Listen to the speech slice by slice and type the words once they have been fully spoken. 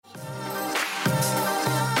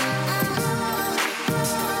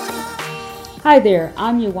Hi there,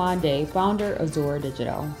 I'm Yawande, founder of Zora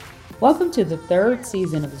Digital. Welcome to the third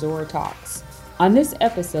season of Zora Talks. On this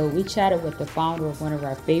episode, we chatted with the founder of one of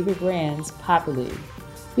our favorite brands, Popaloo.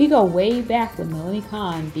 We go way back with Melanie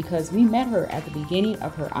Kahn because we met her at the beginning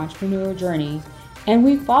of her entrepreneurial journey, and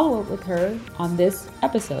we follow up with her on this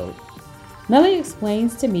episode. Melanie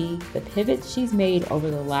explains to me the pivots she's made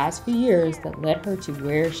over the last few years that led her to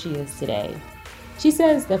where she is today. She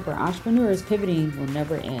says that for entrepreneurs, pivoting will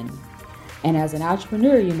never end. And as an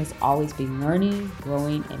entrepreneur, you must always be learning,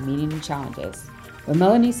 growing, and meeting new challenges. But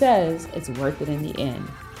Melanie says it's worth it in the end.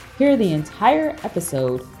 Hear the entire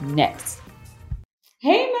episode next.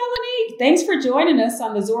 Hey, Melanie, thanks for joining us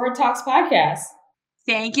on the Zora Talks podcast.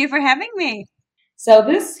 Thank you for having me. So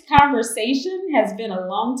this conversation has been a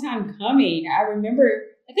long time coming.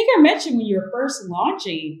 I think I mentioned when you were first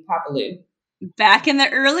launching Popaloo. Back in the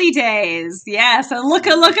early days, yeah. So look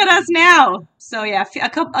at us now. So yeah,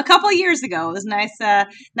 a couple years ago, it was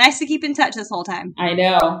nice to keep in touch this whole time. I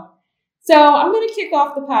know. So I'm going to kick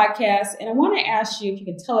off the podcast, and I want to ask you if you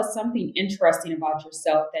can tell us something interesting about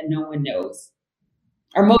yourself that no one knows,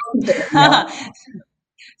 or most people don't know.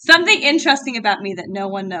 Something interesting about me that no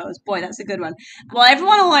one knows. Boy, that's a good one. Well,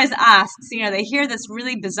 everyone always asks, they hear this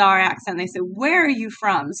really bizarre accent. They say, where are you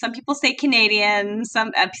from? Some people say Canadian.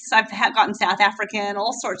 I've gotten South African,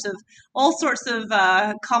 all sorts of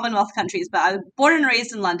Commonwealth countries. But I was born and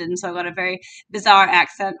raised in London, so I've got a very bizarre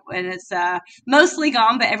accent, and it's mostly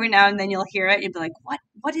gone. But every now and then you'll hear it. You'll be like,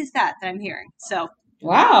 what is that I'm hearing? So,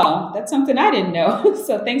 Wow, that's something I didn't know.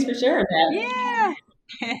 So thanks for sharing that. yeah.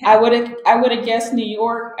 I would have guessed New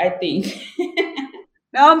York, I think.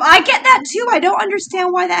 I get that too. I don't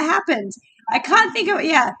understand why that happens. I can't think of it.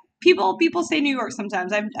 Yeah, people say New York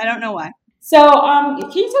sometimes. I don't know why. So,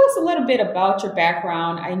 can you tell us a little bit about your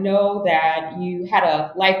background? I know that you had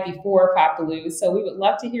a life before Popaloo, so we would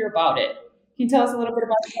love to hear about it. Can you tell us a little bit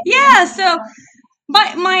about that? Yeah. So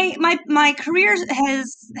my career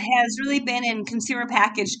has really been in consumer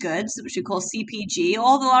packaged goods, which we call CPG. A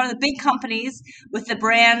lot of the big companies with the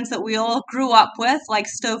brands that we all grew up with, like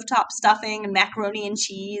stovetop stuffing and macaroni and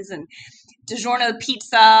cheese and DiGiorno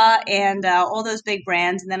pizza and all those big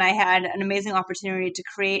brands. And then I had an amazing opportunity to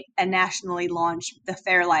create and nationally launch the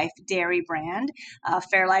Fairlife dairy brand.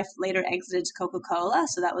 Fairlife later exited to Coca-Cola,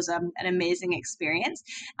 so that was an amazing experience.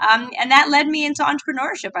 And that led me into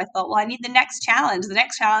entrepreneurship. I thought, well, I need the next challenge. The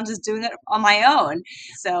next challenge is doing it on my own.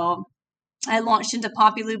 So I launched into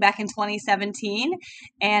Popaloo back in 2017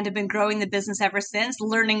 and have been growing the business ever since,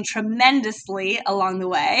 learning tremendously along the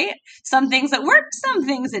way. Some things that worked, some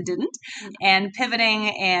things that didn't, and pivoting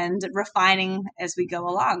and refining as we go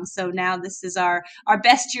along. So now this is our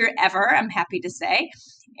best year ever, I'm happy to say.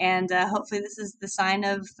 And hopefully this is the sign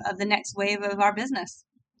of the next wave of our business.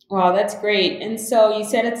 Wow, that's great. And so you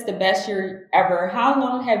said it's the best year ever. How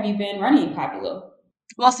long have you been running Popaloo?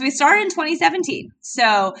 Well, so we started in 2017.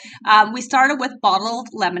 So we started with bottled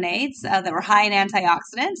lemonades that were high in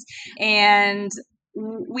antioxidants. And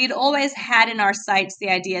we'd always had in our sights the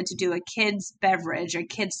idea to do a kid's beverage or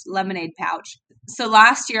kid's lemonade pouch. So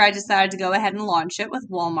last year I decided to go ahead and launch it with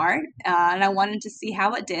Walmart, and I wanted to see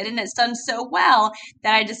how it did. And it's done so well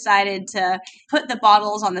that I decided to put the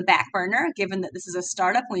bottles on the back burner, given that this is a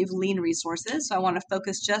startup and we have lean resources. So I want to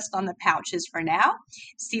focus just on the pouches for now,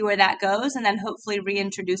 see where that goes, and then hopefully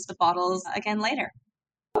reintroduce the bottles again later.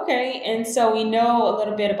 Okay, and so we know a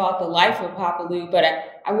little bit about the life of Popaloo, but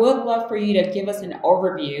I would love for you to give us an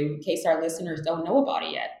overview in case our listeners don't know about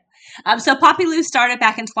it yet. So Popaloo started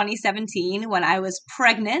back in 2017 when I was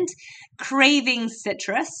pregnant, craving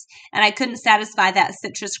citrus, and I couldn't satisfy that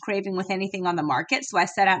citrus craving with anything on the market. So I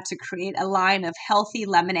set out to create a line of healthy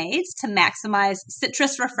lemonades to maximize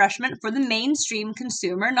citrus refreshment for the mainstream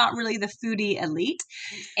consumer, not really the foodie elite.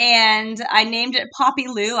 And I named it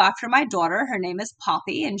Popaloo after my daughter. Her name is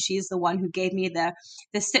Poppy, and she's the one who gave me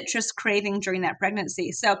the citrus craving during that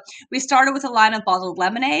pregnancy. So we started with a line of bottled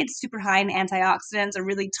lemonades, super high in antioxidants, a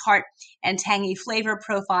really tart and tangy flavor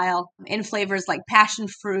profile in flavors like passion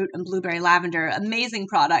fruit and blueberry lavender. Amazing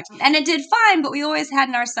product. And it did fine, but we always had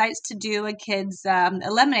in our sights to do a kid's a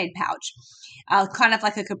lemonade pouch. Kind of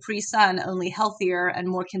like a Capri Sun, only healthier and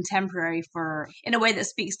more contemporary in a way that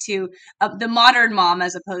speaks to the modern mom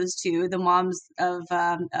as opposed to the moms of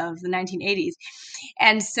the 1980s.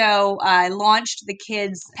 And so I launched the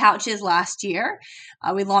kids' pouches last year.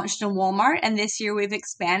 We launched in Walmart, and this year we've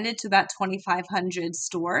expanded to about 2,500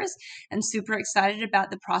 stores, and super excited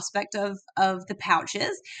about the prospect of the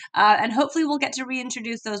pouches. And hopefully we'll get to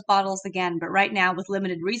reintroduce those bottles again. But right now, with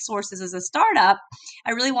limited resources as a startup,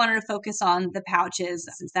 I really wanted to focus on the pouches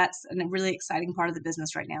since that's a really exciting part of the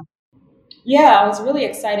business right now. Yeah, I was really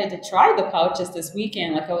excited to try the pouches this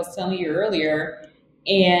weekend, like I was telling you earlier.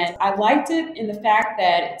 And I liked it in the fact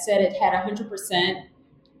that it said it had 100%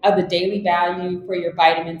 of the daily value for your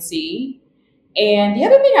vitamin C. And the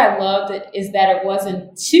other thing I loved is that it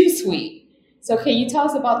wasn't too sweet. So, can you tell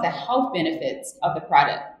us about the health benefits of the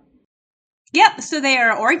product? Yep, so they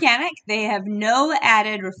are organic. They have no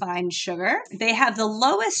added refined sugar. They have the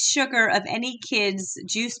lowest sugar of any kid's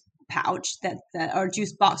juice pouch that or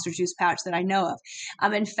juice box or juice pouch that I know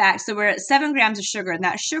of. In fact, so we're at 7 grams of sugar, and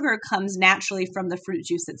that sugar comes naturally from the fruit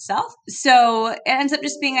juice itself. So it ends up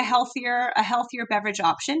just being a healthier beverage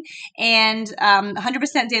option, and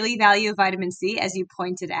 100% daily value of vitamin C, as you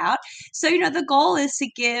pointed out. So the goal is to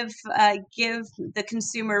give the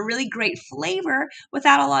consumer really great flavor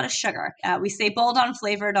without a lot of sugar. We say bold on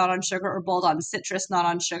flavor, not on sugar, or bold on citrus, not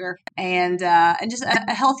on sugar, and just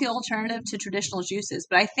a healthy alternative to traditional juices.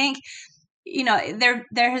 But I think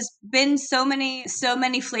there has been so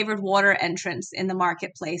many flavored water entrants in the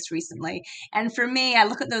marketplace recently, and for me, I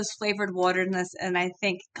look at those flavored waters and I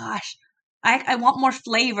think, gosh, I want more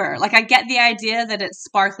flavor. Like, I get the idea that it's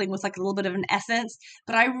sparkling with like a little bit of an essence,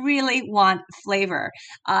 but I really want flavor.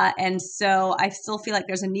 And so I still feel like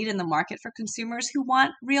there's a need in the market for consumers who want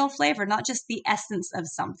real flavor, not just the essence of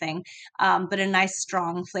something, but a nice,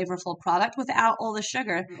 strong, flavorful product without all the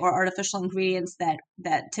sugar or artificial ingredients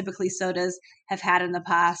that typically sodas have had in the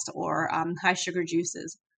past, or high sugar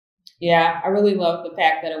juices. Yeah, I really love the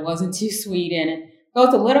fact that it wasn't too sweet and it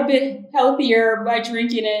felt a little bit healthier by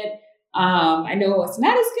drinking it. I know it's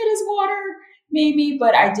not as good as water, maybe,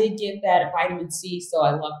 but I did get that vitamin C, so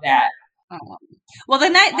I love that. Oh. Well, the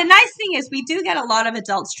nice thing is we do get a lot of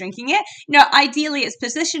adults drinking it. Ideally, it's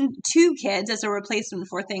positioned to kids as a replacement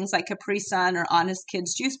for things like Capri Sun or Honest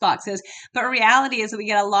Kids juice boxes. But reality is that we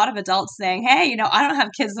get a lot of adults saying, "Hey, I don't have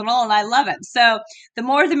kids at all, and I love it." So the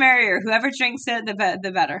more the merrier. Whoever drinks it,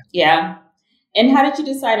 the better. Yeah. And how did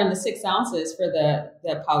you decide on the 6 ounces for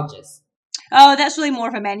the pouches? Oh, that's really more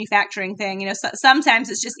of a manufacturing thing. Sometimes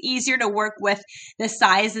it's just easier to work with the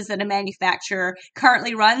sizes that a manufacturer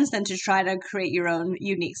currently runs than to try to create your own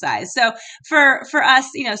unique size. So for us,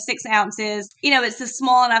 6 ounces, it's a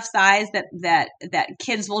small enough size that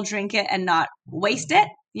kids will drink it and not waste it.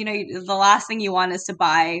 The last thing you want is to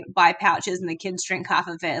buy pouches and the kids drink half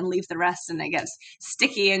of it and leave the rest, and it gets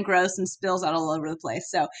sticky and gross and spills out all over the place.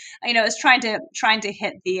 So, it's trying to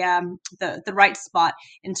hit the right spot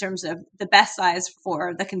in terms of the best size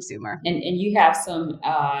for the consumer. And you have some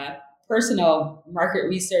personal market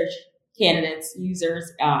research candidates,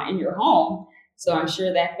 users in your home. So I'm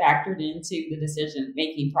sure that factored into the decision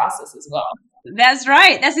making process as well. That's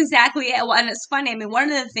right. That's exactly it. Well, and it's funny. I mean,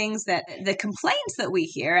 one of the things that the complaints that we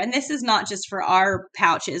hear, and this is not just for our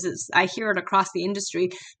pouches, I hear it across the industry.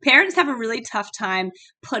 Parents have a really tough time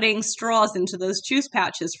putting straws into those juice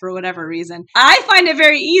pouches for whatever reason. I find it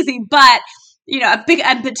very easy, but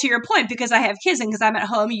but to your point, because I have kids and because I'm at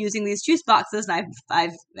home using these juice boxes, and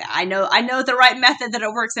I know the right method that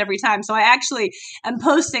it works every time. So I actually am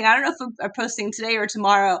posting. I don't know if I'm posting today or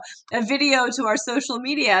tomorrow a video to our social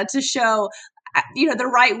media to show the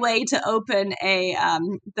right way to open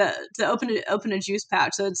open a juice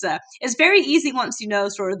pouch. So it's very easy once you know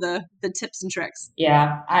sort of the tips and tricks.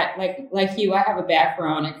 Yeah, I like you. I have a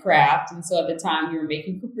background in craft, and so at the time we were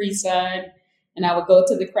making Capri Sun, and I would go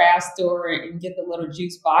to the craft store and get the little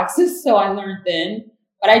juice boxes. So I learned then,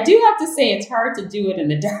 but I do have to say it's hard to do it in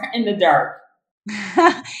the dark. In the dark.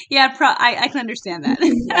 Yeah, I can understand Yeah.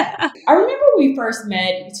 that. I remember when we first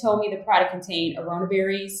met, you told me the product contained arona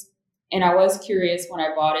berries, and I was curious when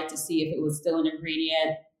I bought it to see if it was still an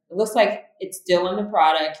ingredient. It looks like it's still in the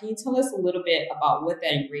product. Can you tell us a little bit about what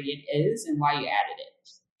that ingredient is and why you added it?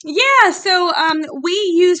 Yeah, so we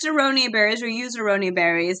used aronia berries, or use aronia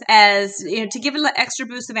berries as to give it an extra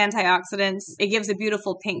boost of antioxidants. It gives a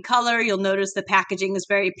beautiful pink color. You'll notice the packaging is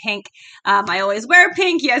very pink. I always wear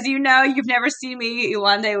pink, as you know. You've never seen me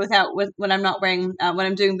one day when I'm not wearing when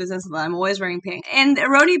I'm doing business. I'm always wearing pink. And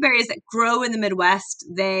aronia berries that grow in the Midwest,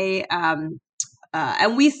 they're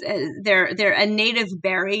a native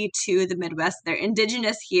berry to the Midwest. They're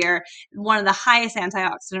indigenous here, one of the highest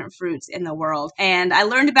antioxidant fruits in the world. And I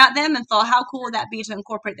learned about them and thought, how cool would that be to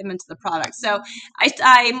incorporate them into the product? So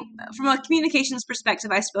I from a communications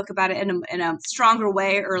perspective, I spoke about it in a stronger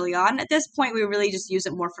way early on. At this point, we really just use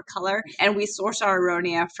it more for color, and we source our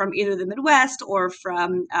aronia from either the Midwest or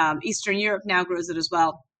from Eastern Europe. Now grows it as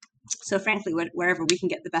well. So frankly, wherever we can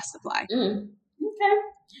get the best supply. Okay.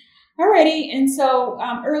 Alrighty. And so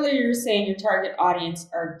earlier you were saying your target audience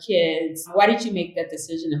are kids. Why did you make that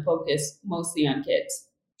decision to focus mostly on kids?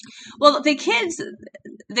 Well, the kids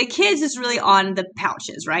is really on the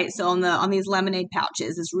pouches, right? So on these lemonade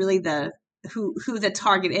pouches is really the who the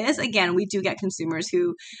target is. Again, we do get consumers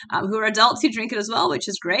who are adults who drink it as well, which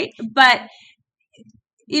is great. But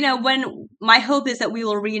when my hope is that we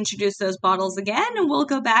will reintroduce those bottles again, and we'll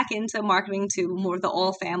go back into marketing to more of the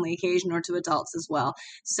all family occasion or to adults as well.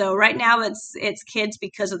 So right now it's kids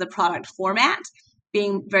because of the product format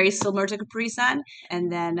being very similar to Capri Sun, and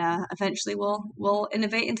then eventually we'll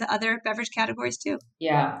innovate into other beverage categories too.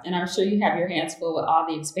 Yeah, and I'm sure you have your hands full with all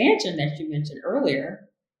the expansion that you mentioned earlier.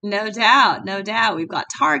 No doubt, no doubt. We've got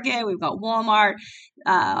Target, we've got Walmart.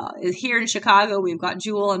 Here in Chicago, we've got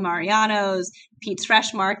Jewel and Mariano's, Pete's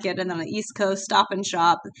Fresh Market, and then on the East Coast, Stop and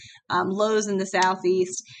Shop, Lowe's in the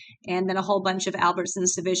Southeast, and then a whole bunch of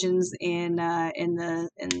Albertsons divisions in the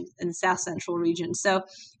South Central region. So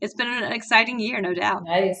it's been an exciting year, no doubt.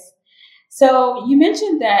 Nice. So you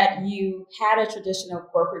mentioned that you had a traditional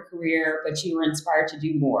corporate career, but you were inspired to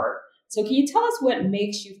do more. So can you tell us what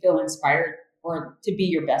makes you feel inspired or to be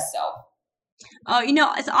your best self? Oh,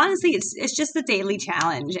 it's honestly it's just the daily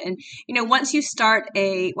challenge, and once you start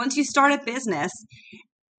a business,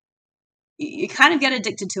 you kind of get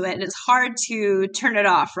addicted to it, and it's hard to turn it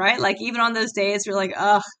off, right? Like even on those days you're like,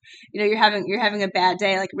 oh, you're having a bad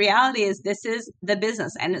day. Like reality is this is the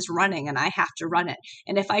business and it's running and I have to run it.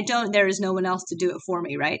 And if I don't, there is no one else to do it for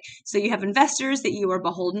me, right? So you have investors that you are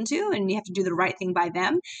beholden to and you have to do the right thing by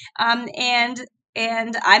them.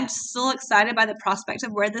 And I'm still excited by the prospect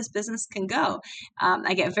of where this business can go.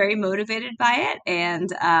 I get very motivated by it, and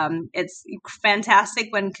it's fantastic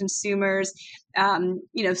when consumers,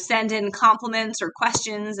 send in compliments or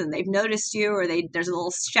questions, and they've noticed you, or there's a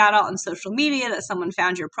little shout out on social media that someone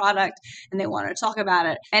found your product and they want to talk about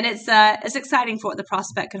it, and it's exciting for what the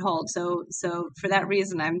prospect could hold. So for that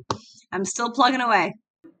reason, I'm still plugging away.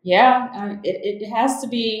 Yeah, it has to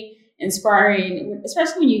be inspiring,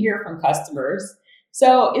 especially when you hear from customers.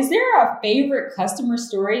 So, is there a favorite customer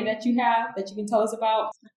story that you have that you can tell us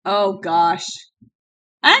about? Oh gosh.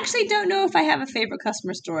 I actually don't know if I have a favorite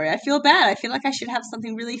customer story. I feel bad. I feel like I should have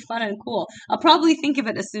something really fun and cool. I'll probably think of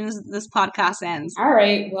it as soon as this podcast ends. All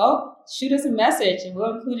right, well, shoot us a message and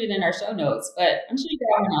we'll include it in our show notes, but I'm sure you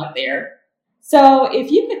got one out there. So, if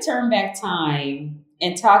you could turn back time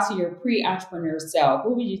and talk to your pre entrepreneur self,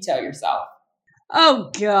 what would you tell yourself?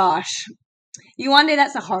 Oh gosh. You want to,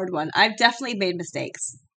 that's a hard one. I've definitely made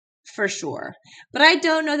mistakes for sure. But I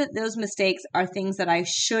don't know that those mistakes are things that I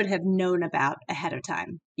should have known about ahead of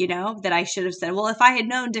time, that I should have said, well, if I had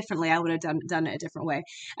known differently, I would have done it a different way.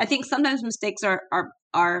 I think sometimes mistakes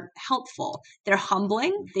are helpful. They're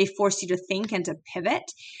humbling. They force you to think and to pivot.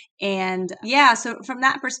 And yeah, so from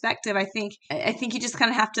that perspective, I think you just kind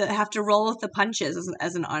of have to roll with the punches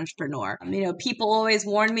as an entrepreneur. People always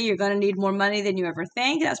warn me you're going to need more money than you ever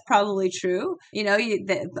think. That's probably true.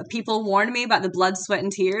 The people warned me about the blood, sweat,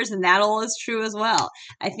 and tears, and that all is true as well.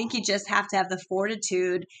 I think you just have to have the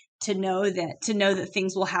fortitude to know that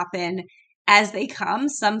things will happen as they come.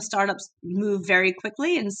 Some startups move very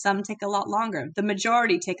quickly and some take a lot longer. The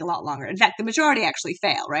majority take a lot longer. In fact, the majority actually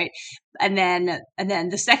fail, right? And then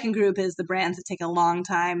the second group is the brands that take a long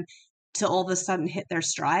time to all of a sudden hit their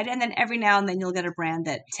stride. And then every now and then you'll get a brand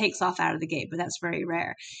that takes off out of the gate, but that's very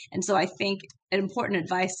rare. And so I think an important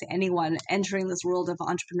advice to anyone entering this world of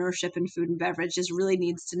entrepreneurship in food and beverage is really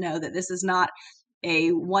needs to know that this is not a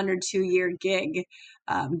 1 or 2 year gig.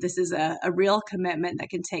 This is a real commitment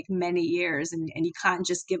that can take many years, and you can't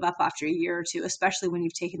just give up after a year or two, especially when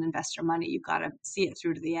you've taken investor money. You've got to see it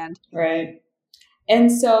through to the end. Right.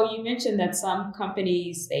 And so you mentioned that some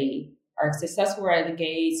companies, they are successful right out of the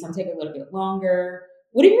gate, some take a little bit longer.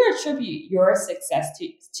 What do you attribute your success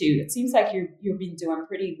to? It seems like you've been doing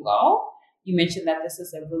pretty well. You mentioned that this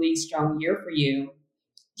is a really strong year for you.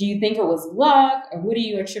 Do you think it was luck, or what do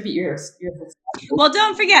you attribute your success to? Well,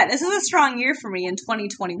 don't forget, this is a strong year for me in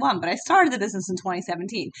 2021, but I started the business in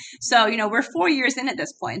 2017. So, we're 4 years in at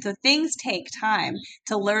this point. So things take time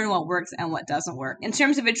to learn what works and what doesn't work. In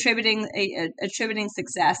terms of attributing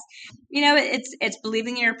success, it's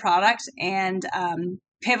believing in your product and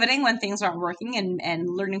pivoting when things aren't working and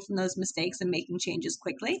learning from those mistakes and making changes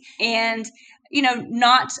quickly. And,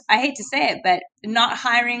 I hate to say it, but not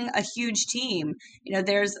hiring a huge team.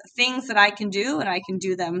 There's things that I can do and I can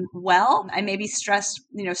do them well. I may be stretched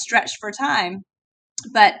for time,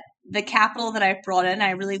 but the capital that I've brought in,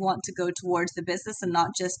 I really want to go towards the business and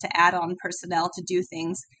not just to add on personnel to do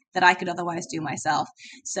things that I could otherwise do myself.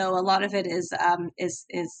 So a lot of it is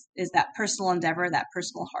that personal endeavor, that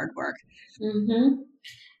personal hard work. Mm-hmm.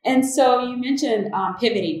 And so you mentioned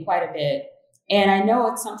pivoting quite a bit. And I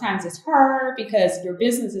know sometimes it's hard because your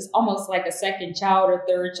business is almost like a second child or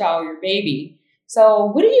third child, your baby. So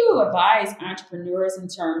what do you advise entrepreneurs in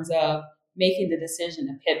terms of making the decision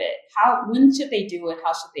to pivot? When should they do it?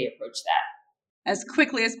 How should they approach that? As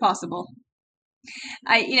quickly as possible.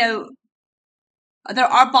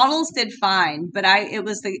 Our bottles did fine, but it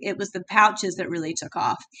was the pouches that really took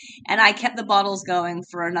off, and I kept the bottles going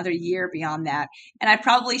for another year beyond that. And I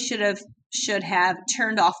probably should have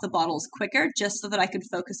turned off the bottles quicker, just so that I could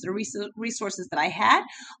focus the resources that I had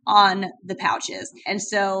on the pouches. And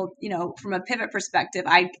so, from a pivot perspective,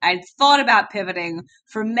 I thought about pivoting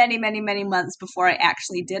for many, many, many months before I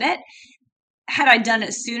actually did it. Had I done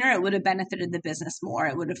it sooner, it would have benefited the business more.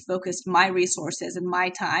 It would have focused my resources and my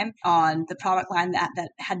time on the product line that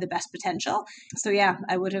had the best potential. So yeah,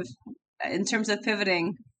 I would have, in terms of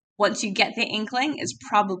pivoting, once you get the inkling, is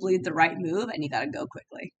probably the right move, and you got to go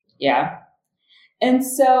quickly. Yeah. And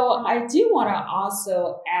so I do want to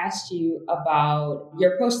also ask you about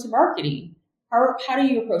your approach to marketing. How do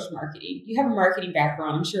you approach marketing? You have a marketing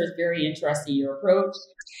background. I'm sure it's very interesting, your approach.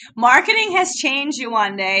 Marketing has changed,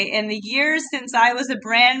 Yewande. In the years since I was a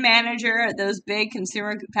brand manager at those big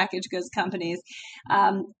consumer packaged goods companies,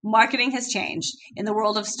 marketing has changed in the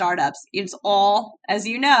world of startups. It's all, as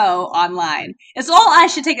you know, online. It's all, I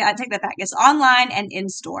take that back. It's online and in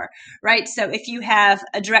store, right? So if you have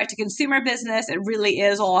a direct to consumer business, it really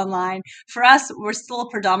is all online. For us, we're still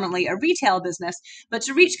predominantly a retail business, but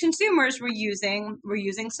to reach consumers, we're using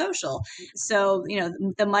social. So,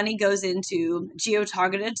 the money goes into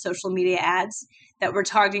geo-targeted social media ads that we're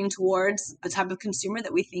targeting towards the type of consumer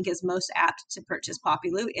that we think is most apt to purchase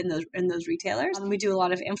Populou in those retailers. We do a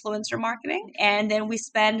lot of influencer marketing, and then we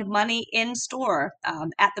spend money in store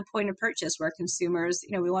at the point of purchase, where consumers,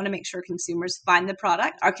 we want to make sure consumers find the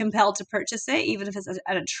product, are compelled to purchase it, even if it's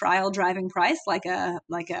at a trial driving price, like a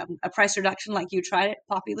price reduction, like you tried it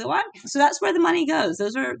Populou on. So that's where the money goes.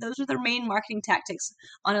 Those are the main marketing tactics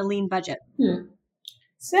on a lean budget.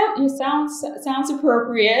 So it sounds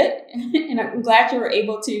appropriate, and I'm glad you were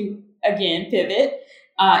able to again pivot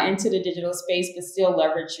into the digital space, but still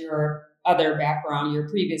leverage your other background, your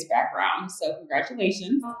previous background. So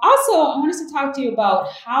congratulations. Also, I wanted to talk to you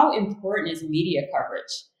about how important is media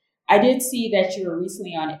coverage. I did see that you were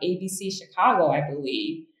recently on ABC Chicago, I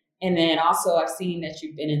believe, and then also I've seen that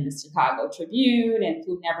you've been in the Chicago Tribune and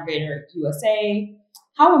Food Navigator USA.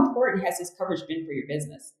 How important has this coverage been for your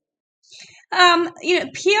business?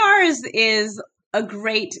 PR is a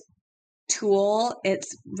great tool.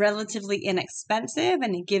 It's relatively inexpensive,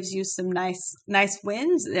 and it gives you some nice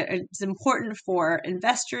wins. It's important for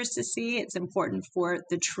investors to see. It's important for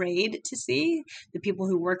the trade to see, the people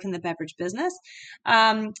who work in the beverage business.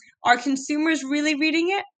 Are consumers really reading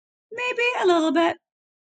it? Maybe a little bit.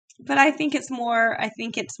 But I think it's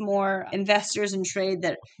more investors and trade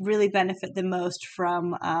that really benefit the most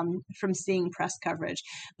from seeing press coverage.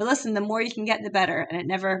 But listen, the more you can get, the better, and it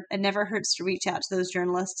never hurts to reach out to those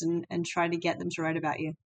journalists and try to get them to write about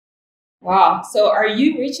you. With So are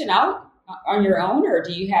you reaching out on your own, or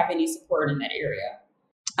do you have any support in that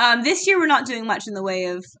area? This year, we're not doing much in the way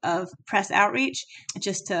of press outreach,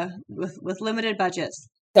 just with limited budgets.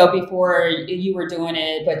 So before you were doing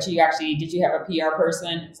it, but did you have a PR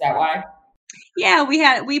person? Is that why? Yeah,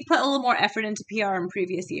 we put a little more effort into PR in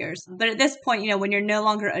previous years. But at this point, when you're no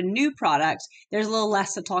longer a new product, there's a little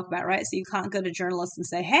less to talk about, right? So you can't go to journalists and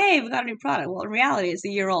say, hey, we got a new product. Well, in reality, it's a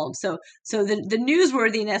year old. So the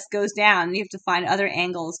newsworthiness goes down, and you have to find other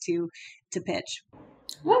angles to pitch.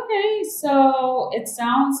 Okay, so it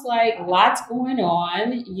sounds like lots going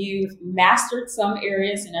on. You've mastered some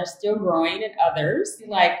areas and are still growing in others.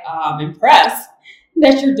 Impressed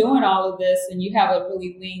that you're doing all of this and you have a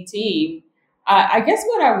really lean team. I guess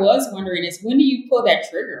what I was wondering is, when do you pull that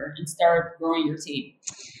trigger and start growing your team?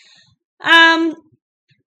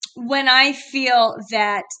 When I feel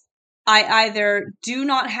that I either do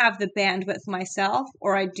not have the bandwidth myself,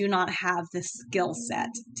 or I do not have the skill set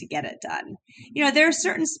to get it done. There are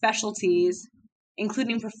certain specialties,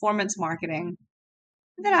 including performance marketing,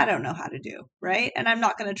 that I don't know how to do, right? And I'm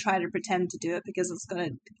not going to try to pretend to do it, because it's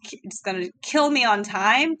going to kill me on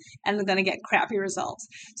time, and I'm going to get crappy results.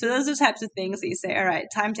 So those are the types of things that you say, all right,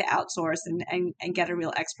 time to outsource and get a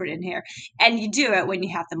real expert in here. And you do it when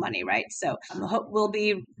you have the money, right? So we'll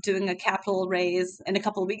be doing a capital raise in a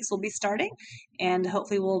couple of weeks. We'll be starting, and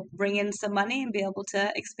hopefully we'll bring in some money and be able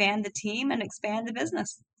to expand the team and expand the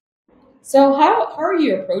business. So how are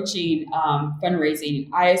you approaching fundraising?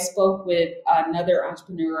 I spoke with another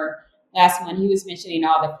entrepreneur last month. He was mentioning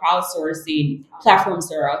all the crowdsourcing platforms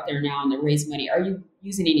that are out there now and that raise money. Are you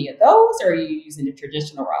using any of those, or are you using the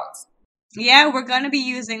traditional routes? Yeah, we're going to be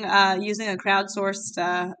using a crowdsourced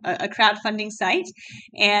a crowdfunding site,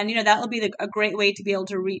 and that will be a great way to be able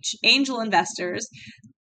to reach angel investors.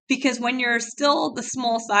 Because when you're still the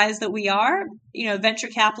small size that we are, venture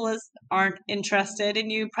capitalists aren't interested in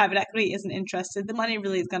you. Private equity isn't interested. The money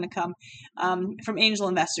really is going to come from angel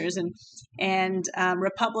investors, and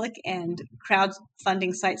Republic and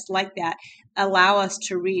crowdfunding sites like that allow us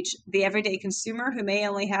to reach the everyday consumer who may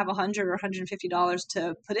only have $100 or $150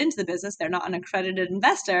 to put into the business. They're not an accredited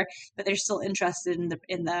investor, but they're still interested in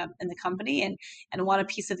the company and want a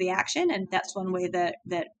piece of the action. And that's one way that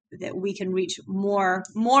we can reach more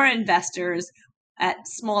investors at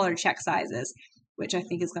smaller check sizes, which I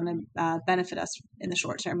think is going to benefit us in the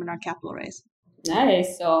short term in our capital raise.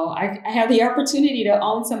 Nice. So I have the opportunity to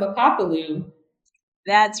own some of Papaloo.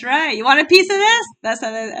 That's right. You want a piece of this? That's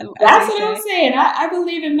what I'm saying. I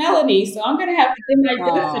believe in Melanie, so I'm going to have to get my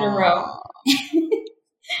ducks in a row.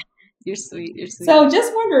 You're sweet. So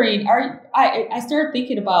just wondering, I started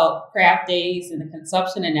thinking about craft days and the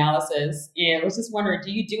consumption analysis, and I was just wondering,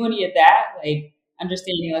 do you do any of that? Like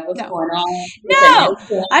understanding like what's going on? No,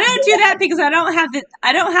 I don't do that because I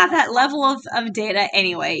don't have that level of data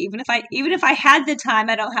anyway. Even if I had the time,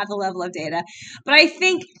 I don't have the level of data. But I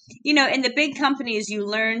think, in the big companies, you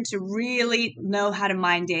learn to really know how to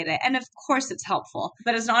mine data. And of course it's helpful.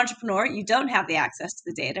 But as an entrepreneur, you don't have the access to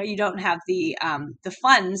the data. You don't have the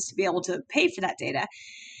funds to be able to pay for that data.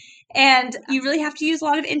 And you really have to use a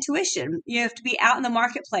lot of intuition. You have to be out in the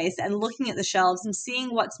marketplace and looking at the shelves and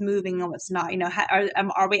seeing what's moving and what's not.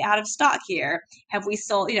 Are we out of stock here? Have we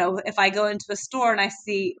sold? If I go into a store and I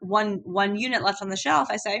see one unit left on the shelf,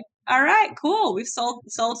 I say, all right, cool. We've sold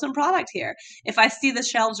some product here. If I see the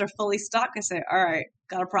shelves are fully stocked, I say, all right,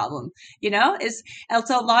 got a problem. And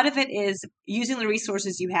so a lot of it is using the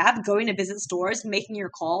resources you have, going to visit stores, making your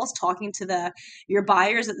calls, talking to your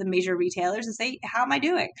buyers at the major retailers and say, how am I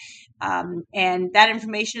doing? And that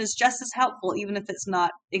information is just as helpful, even if it's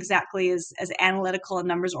not exactly as analytical and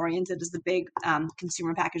numbers oriented as the big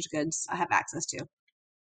consumer packaged goods I have access to.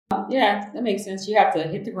 Yeah, that makes sense. You have to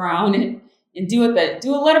hit the ground and do a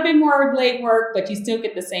little bit more legwork, but you still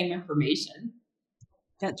get the same information.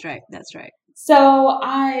 That's right. So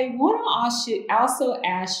I want to also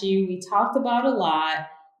ask you, we talked about a lot.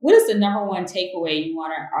 What is the number one takeaway you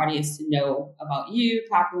want our audience to know about you,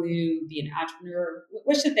 Papaloo, being an entrepreneur?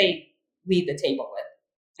 What should they leave the table with?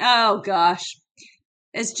 Oh, gosh.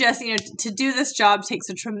 It's just, to do this job takes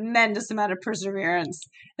a tremendous amount of perseverance.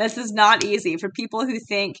 This is not easy for people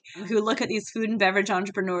who look at these food and beverage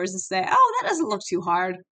entrepreneurs and say, oh, that doesn't look too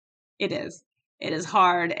hard. It is. It is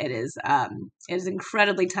hard. It is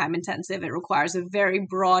incredibly time intensive. It requires a very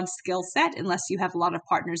broad skill set unless you have a lot of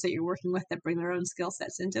partners that you're working with that bring their own skill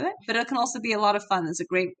sets into it. But it can also be a lot of fun. There's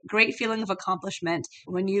a great feeling of accomplishment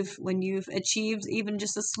when you've achieved even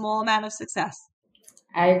just a small amount of success.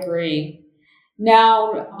 I agree.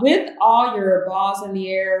 Now, with all your balls in the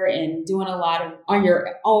air and doing a lot on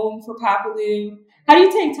your own for Papaloo, how do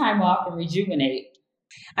you take time off and rejuvenate?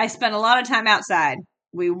 I spend a lot of time outside.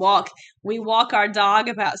 We walk our dog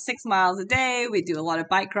about 6 miles a day. We do a lot of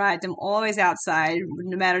bike rides. I'm always outside,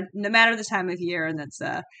 no matter the time of year, and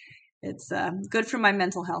it's good for my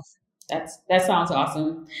mental health. That sounds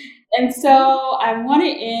awesome. And so I want to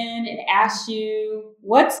end and ask you,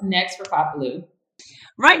 what's next for Papaloo?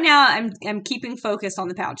 Right now, I'm keeping focused on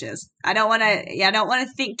the pouches. I don't want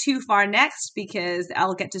to think too far next because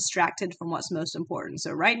I'll get distracted from what's most important.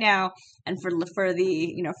 So right now, and for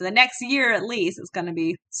the next year at least, it's going to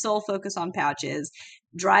be sole focus on pouches,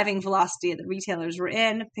 driving velocity at the retailers we're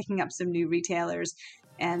in, picking up some new retailers,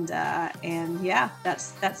 and yeah,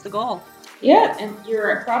 that's the goal. Yeah, and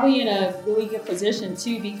you're probably in a really good position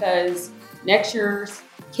too because next year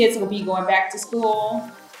kids will be going back to school.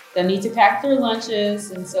 They'll need to pack their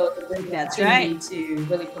lunches, and so it's a great opportunity to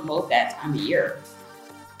really promote that time of year.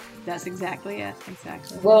 That's exactly it.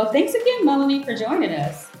 Exactly. Well, thanks again, Melanie, for joining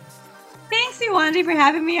us. Thanks, Yolandi, for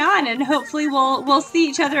having me on, and hopefully we'll see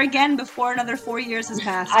each other again before another 4 years has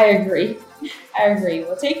passed. I agree.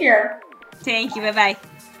 Well, take care. Thank you. Bye-bye.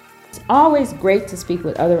 It's always great to speak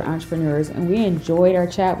with other entrepreneurs, and we enjoyed our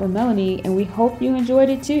chat with Melanie, and we hope you enjoyed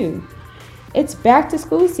it too. It's back to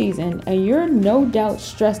school season, and you're no doubt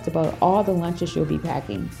stressed about all the lunches you'll be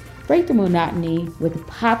packing. Break the monotony with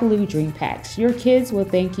Papaloo drink packs. Your kids will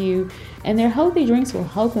thank you, and their healthy drinks will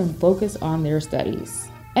help them focus on their studies.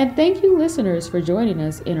 And thank you, listeners, for joining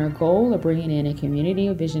us in our goal of bringing in a community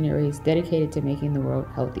of visionaries dedicated to making the world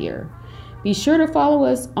healthier. Be sure to follow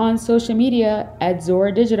us on social media at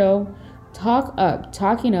Zora Digital. Talk up.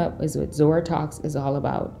 Talking up is what Zora Talks is all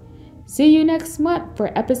about. See you next month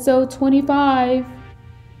for episode 25.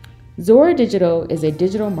 Zora Digital is a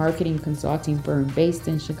digital marketing consulting firm based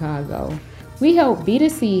in Chicago. We help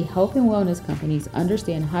B2C health and wellness companies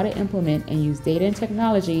understand how to implement and use data and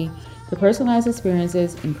technology to personalize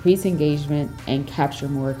experiences, increase engagement, and capture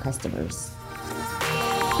more customers.